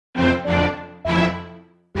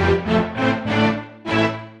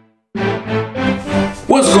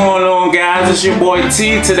it's your boy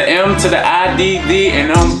T to the M to the IDD,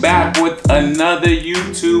 and I'm back with another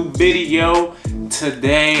YouTube video.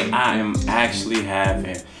 Today I am actually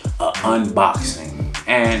having an unboxing,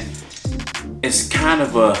 and it's kind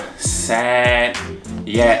of a sad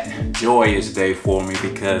yet joyous day for me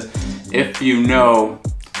because if you know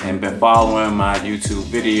and been following my YouTube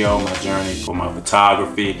video, my journey for my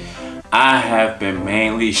photography, I have been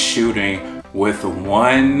mainly shooting with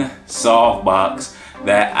one softbox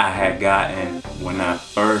that I had gotten when I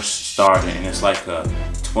first started, and it's like a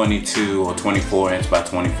 22 or 24 inch by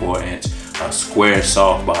 24 inch square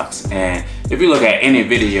softbox. And if you look at any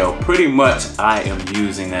video, pretty much I am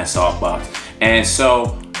using that softbox. And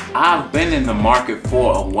so I've been in the market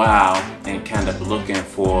for a while and kind of looking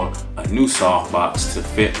for a new softbox to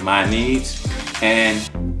fit my needs, and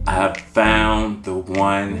I found the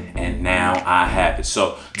one, and now I have it.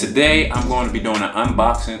 So today I'm going to be doing an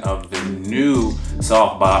unboxing of the new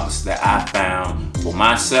softbox that I found for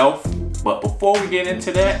myself. But before we get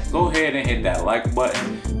into that, go ahead and hit that like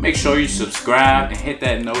button. Make sure you subscribe and hit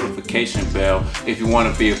that notification bell if you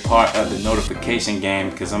want to be a part of the notification game,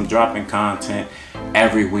 because I'm dropping content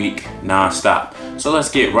every week non-stop. So let's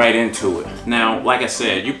get right into it. Now, like I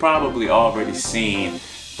said, you probably already seen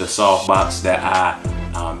the softbox that I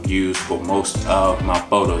use for most of my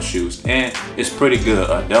photo shoots, and it's pretty good.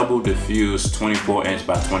 A double diffuse 24 inch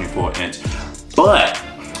by 24 inch. But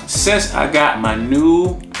since I got my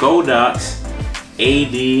new Godox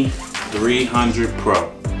AD300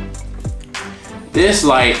 Pro, this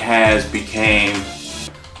light has became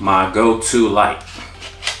my go-to light.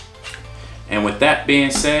 And with that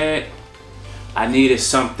being said, I needed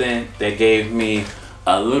something that gave me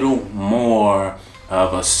a little more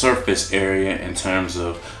of a surface area in terms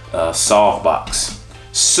of softbox.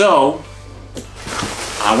 So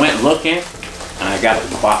I went looking, and I got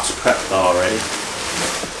the box prepped already.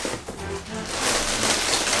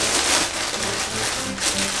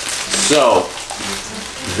 So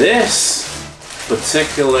this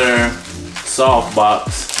particular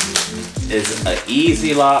softbox is an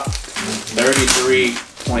Easy Lock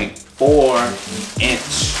 33.4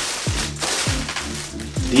 inch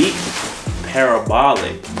deep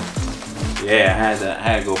parabolic. Yeah, I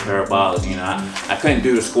had to go parabolic. You know, I couldn't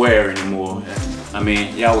do the square anymore. I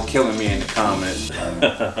mean, y'all were killing me in the comments.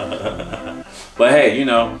 But hey, you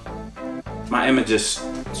know, my images,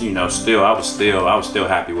 you know, I was still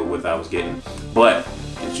happy with what I was getting. But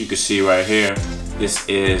as you can see right here, this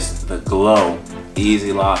is the Glow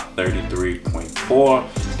Easy Lock 33.4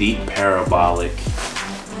 deep parabolic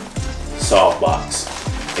softbox.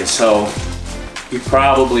 And so you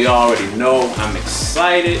probably already know I'm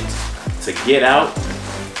excited to get out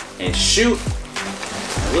and shoot.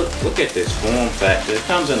 Look at this form factor. It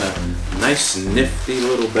comes in a nice nifty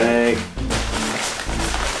little bag.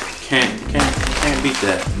 Can't beat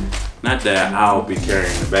that. Not that I'll be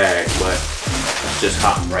carrying the bag, but let's just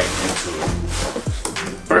hop right into it.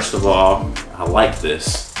 First of all, I like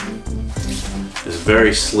this. It's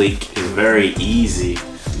very sleek. It's very easy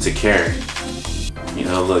to carry. You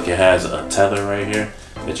know, look, it has a tether right here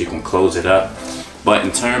that you can close it up. But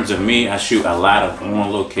in terms of me, I shoot a lot of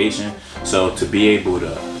on location. So to be able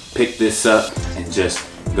to pick this up and just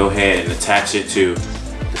go ahead and attach it to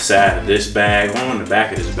the side of this bag or on the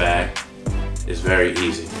back of this bag is very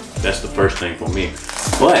easy. That's the first thing for me.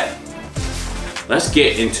 But let's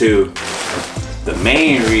get into the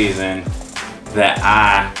main reason that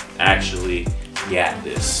I actually got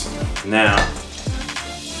this. Now,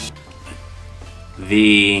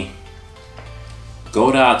 the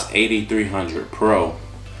Godox AD300 Pro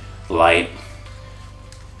light,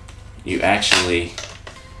 you actually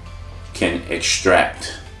can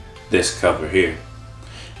extract this cover here.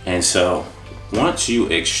 And so once you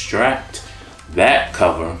extract that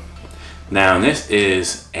cover, now this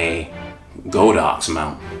is a Godox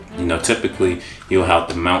mount. You know, typically you'll have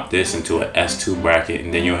to mount this into an S2 bracket,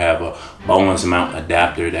 and then you'll have a Bowens mount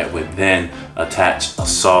adapter that would then attach a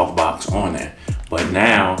softbox on there. But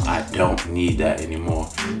now I don't need that anymore.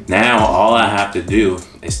 Now all I have to do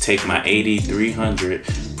is take my AD300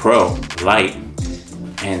 Pro light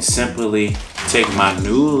and simply take my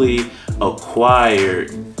newly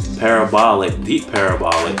acquired parabolic, deep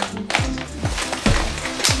parabolic,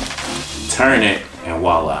 turn it, and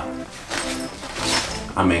voila.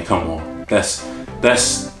 I mean, come on. This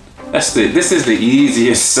is the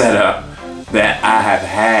easiest setup that I have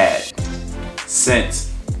had since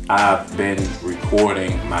I've been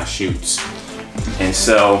recording my shoots. And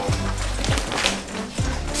so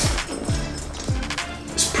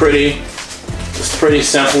it's pretty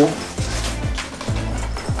simple.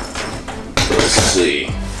 Let's see.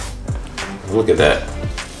 Look at that.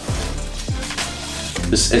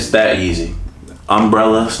 It's that easy.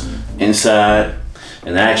 Umbrellas inside,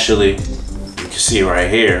 and actually, you can see right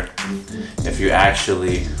here, if you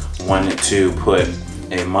actually wanted to put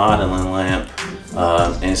a modeling lamp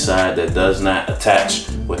inside that does not attach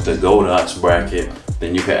with the Godox bracket,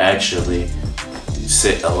 then you can actually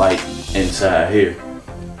sit a light inside here.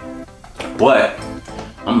 But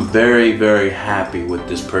I'm very, very happy with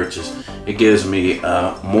this purchase. It gives me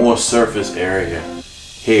more surface area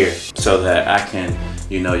here so that I can,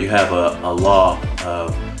 you have a law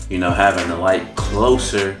of, having the light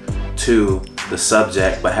closer to the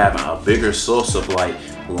subject, but having a bigger source of light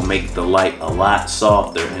will make the light a lot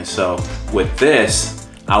softer. And so with this,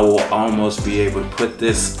 I will almost be able to put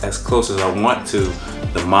this as close as I want to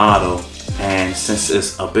the model. And since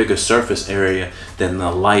it's a bigger surface area, then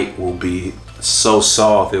the light will be so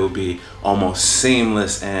soft, it will be almost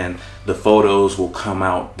seamless, and the photos will come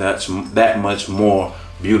out that much more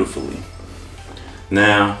beautifully.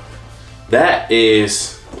 Now, that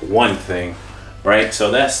is one thing, right? So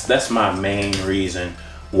that's my main reason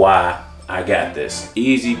why I got this.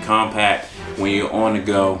 Easy, compact. When you're on the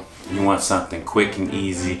go, you want something quick and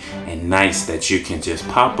easy and nice that you can just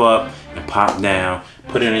pop up and pop down,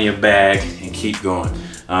 put it in your bag and keep going.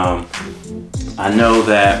 I know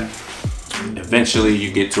that eventually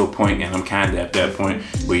you get to a point, and I'm kind of at that point,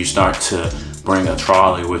 where you start to bring a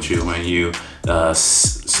trolley with you when you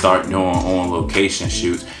start doing on location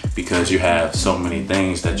shoots, because you have so many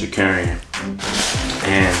things that you're carrying.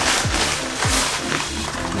 And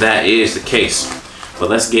that is the case. But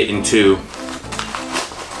let's get into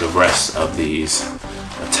the rest of these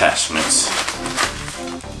attachments.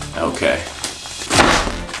 Okay.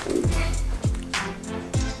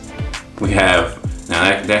 We have,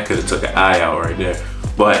 now that could have took an eye out right there,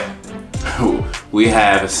 but we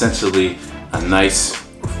have essentially a nice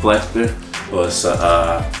reflector, or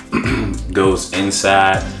goes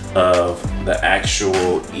inside of the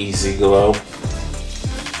actual Easy Glow.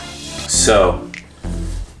 So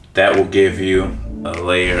that will give you a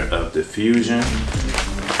layer of diffusion.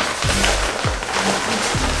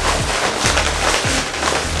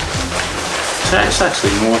 There's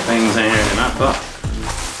actually more things in here than I thought.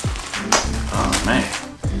 Oh man.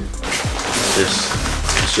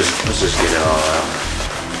 Let's just get it all out.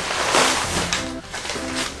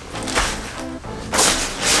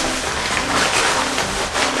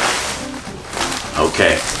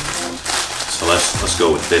 Okay. So let's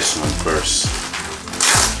go with this one first.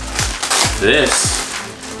 This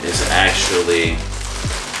is actually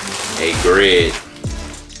a grid.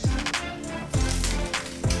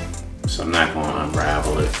 So I'm not going to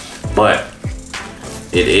unravel it, but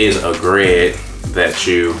it is a grid that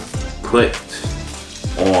you put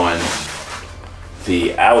on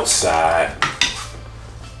the outside.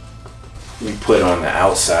 You put on the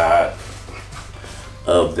outside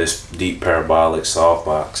of this deep parabolic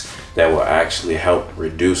softbox that will actually help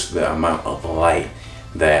reduce the amount of light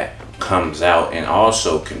that comes out, and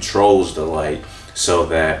also controls the light so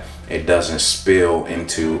that it doesn't spill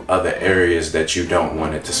into other areas that you don't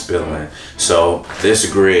want it to spill in. So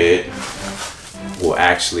this grid will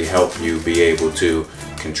actually help you be able to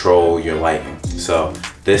control your lighting. So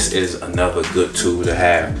this is another good tool to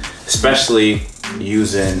have, especially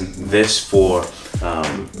using this for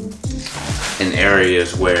in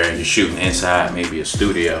areas where you're shooting inside, maybe a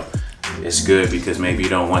studio. It's good because maybe you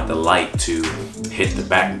don't want the light to hit the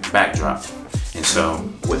backdrop. And so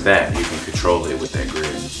with that, you can control it with that grid.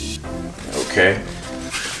 Okay,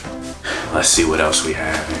 let's see what else we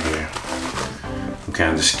have in here. I'm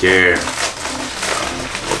kind of scared.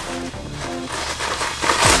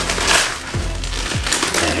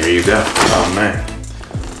 And here you go. Oh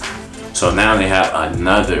man. So now they have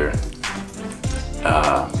another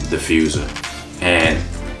diffuser, and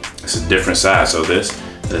it's a different size. So this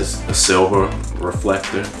is a silver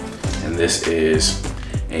reflector, and this is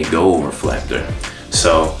a gold reflector.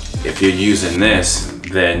 So if you're using this,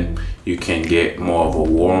 then you can get more of a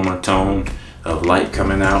warmer tone of light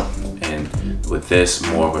coming out, and with this,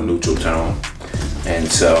 more of a neutral tone. And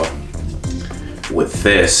so with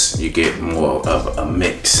this, you get more of a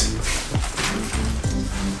mix.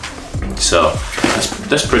 So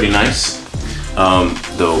that's pretty nice.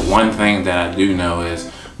 The one thing that I do know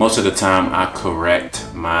is most of the time I correct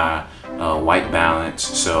my white balance,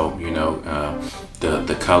 so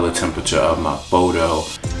the color temperature of my photo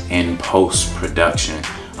in post-production.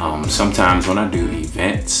 Sometimes when I do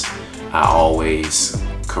events, I always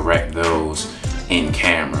correct those in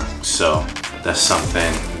camera. So that's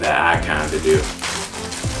something that I kind of do.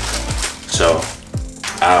 So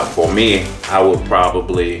for me, I would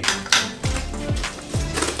probably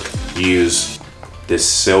use this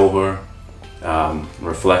silver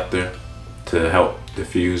reflector to help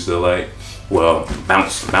diffuse the light. Well,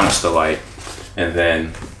 bounce the light, and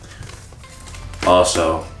then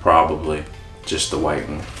also probably just the white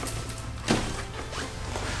one.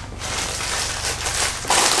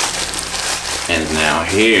 And now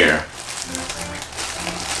here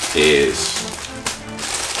is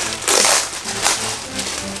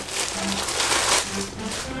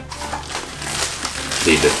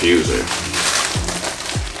the diffuser.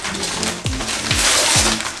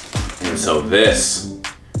 And so this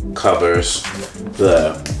covers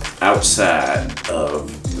the outside of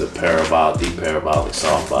the Parabolic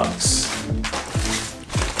Softbox.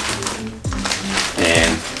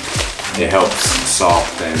 And it helps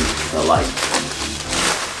soften the light.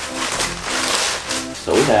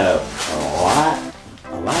 So we have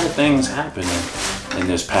a lot of things happening in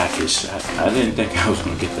this package. I didn't think I was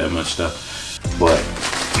gonna get that much stuff. But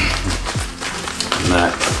I'm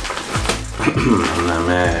not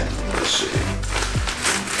mad. Let's see.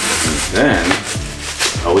 And then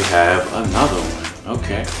we have another one.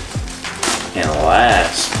 Okay. And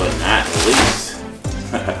last but not least,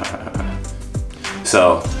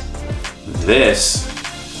 so this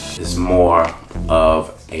is more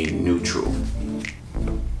of a neutral,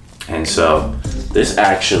 and so this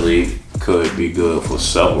actually could be good for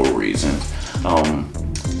several reasons.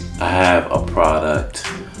 I have a product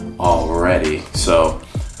already, so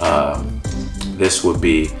this would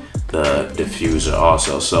be the diffuser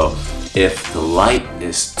also. So if the light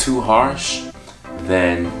is too harsh,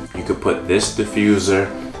 then you could put this diffuser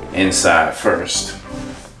inside first.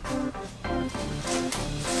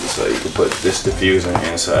 So you could put this diffuser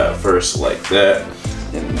inside first like that,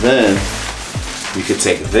 and then you could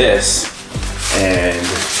take this and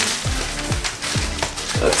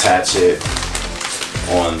attach it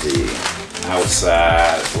on the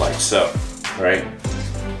outside like so, right?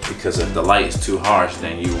 Because if the light is too harsh,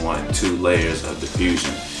 then you want 2 layers of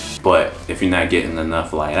diffusion. But if you're not getting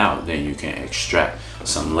enough light out, then you can extract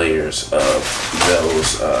some layers of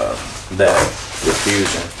those that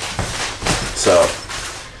diffusion. So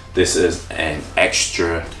this is an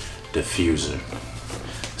extra diffuser.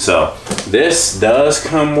 So this does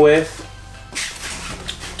come with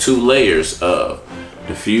 2 layers of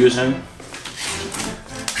diffusion.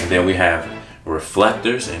 And then we have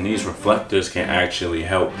reflectors, and these reflectors can actually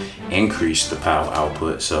help increase the power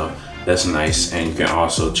output. So that's nice, and you can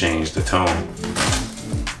also change the tone.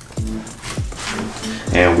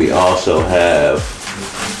 And we also have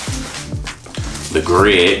the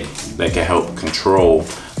grid that can help control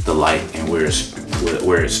the light and where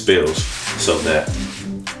it spills, so that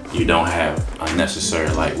you don't have unnecessary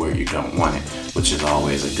light where you don't want it, which is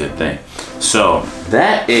always a good thing. So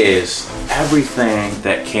that is everything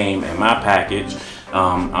that came in my package.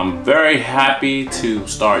 I'm very happy to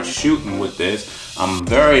start shooting with this. I'm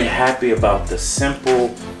very happy about the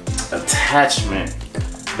simple attachment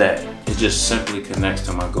that it just simply connects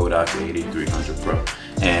to my Godox AD300 Pro.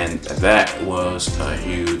 And that was a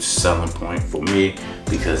huge selling point for me,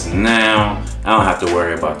 because now I don't have to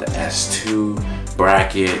worry about the S2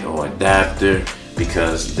 bracket or adapter,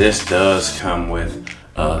 because this does come with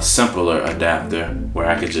a simpler adapter where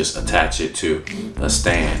I could just attach it to a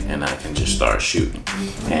stand and I can just start shooting.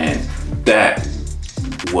 And that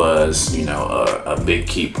was, you know, a big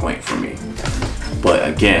key point for me. But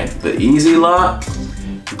again, the Easy Lock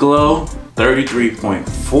Glow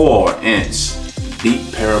 33.4 inch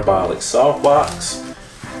deep parabolic softbox.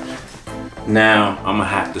 Now I'm gonna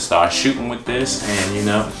have to start shooting with this, and you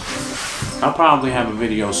know, I'll probably have a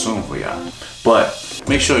video soon for y'all. But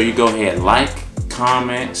make sure you go ahead, like,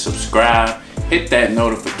 comment, subscribe, hit that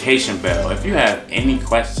notification bell. If you have any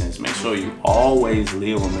questions, make sure you always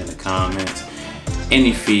leave them in the comments.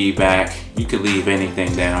 Any feedback, you can leave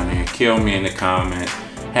anything down there. Kill me in the comments.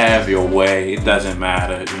 Have your way, it doesn't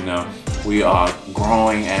matter, you know. We are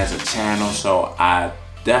growing as a channel, so I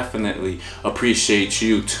definitely appreciate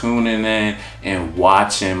you tuning in and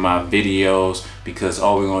watching my videos, because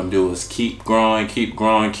all we're gonna do is keep growing, keep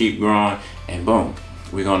growing, keep growing, and boom,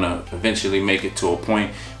 we're gonna eventually make it to a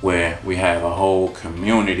point where we have a whole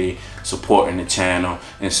community supporting the channel.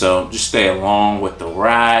 And so just stay along with the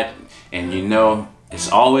ride, and you know,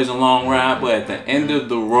 it's always a long ride, but at the end of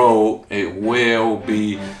the road, it will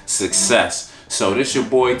be success. So this your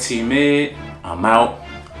boy T Mid. I'm out.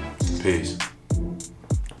 Peace.